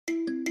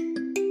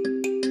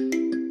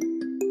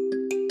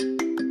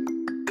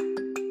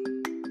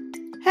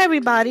Hey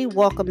everybody,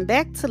 welcome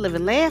back to Live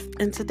and Laugh,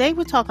 and today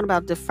we're talking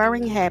about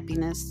deferring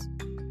happiness.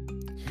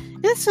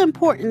 It's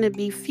important to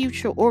be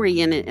future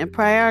oriented and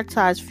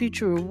prioritize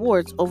future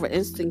rewards over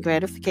instant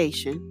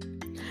gratification.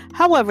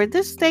 However,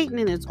 this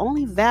statement is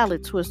only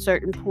valid to a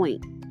certain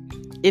point.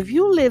 If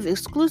you live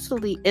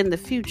exclusively in the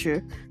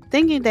future,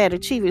 thinking that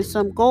achieving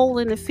some goal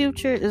in the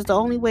future is the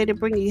only way to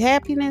bring you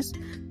happiness,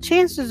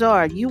 chances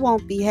are you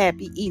won't be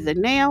happy either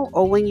now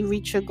or when you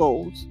reach your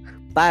goals.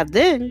 By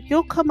then,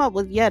 you'll come up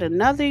with yet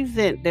another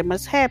event that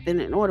must happen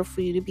in order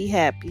for you to be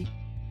happy.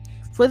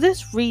 For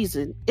this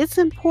reason, it's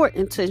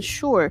important to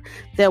ensure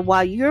that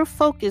while your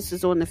focus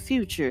is on the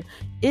future,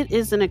 it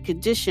isn't a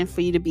condition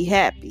for you to be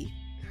happy.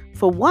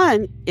 For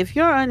one, if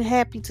you're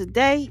unhappy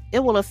today, it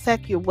will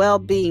affect your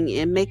well-being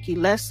and make you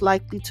less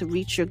likely to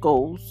reach your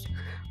goals.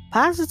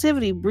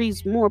 Positivity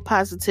breeds more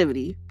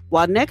positivity,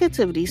 while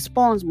negativity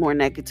spawns more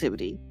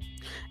negativity.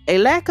 A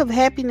lack of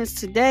happiness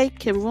today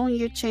can ruin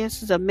your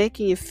chances of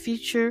making your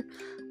future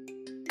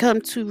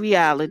come to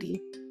reality.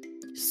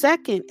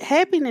 Second,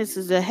 happiness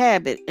is a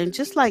habit, and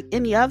just like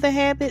any other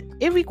habit,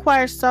 it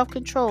requires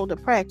self-control to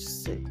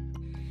practice it.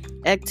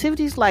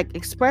 Activities like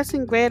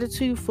expressing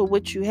gratitude for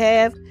what you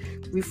have,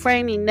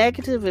 reframing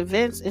negative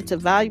events into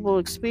valuable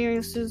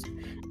experiences,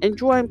 and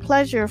drawing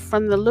pleasure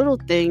from the little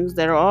things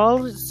that are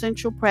all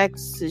essential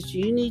practices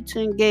you need to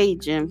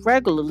engage in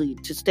regularly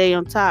to stay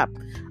on top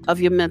of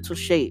your mental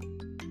shape.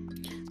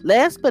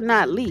 Last but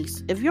not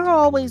least, if you're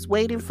always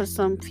waiting for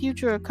some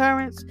future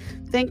occurrence,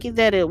 thinking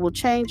that it will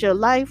change your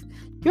life,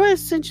 you're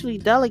essentially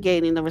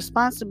delegating the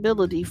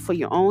responsibility for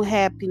your own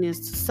happiness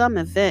to some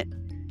event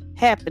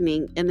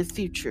happening in the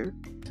future.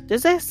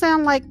 Does that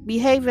sound like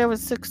behavior of a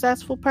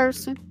successful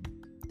person?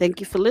 Thank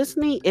you for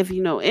listening. If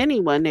you know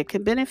anyone that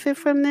can benefit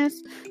from this,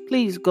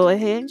 please go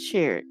ahead and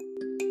share it.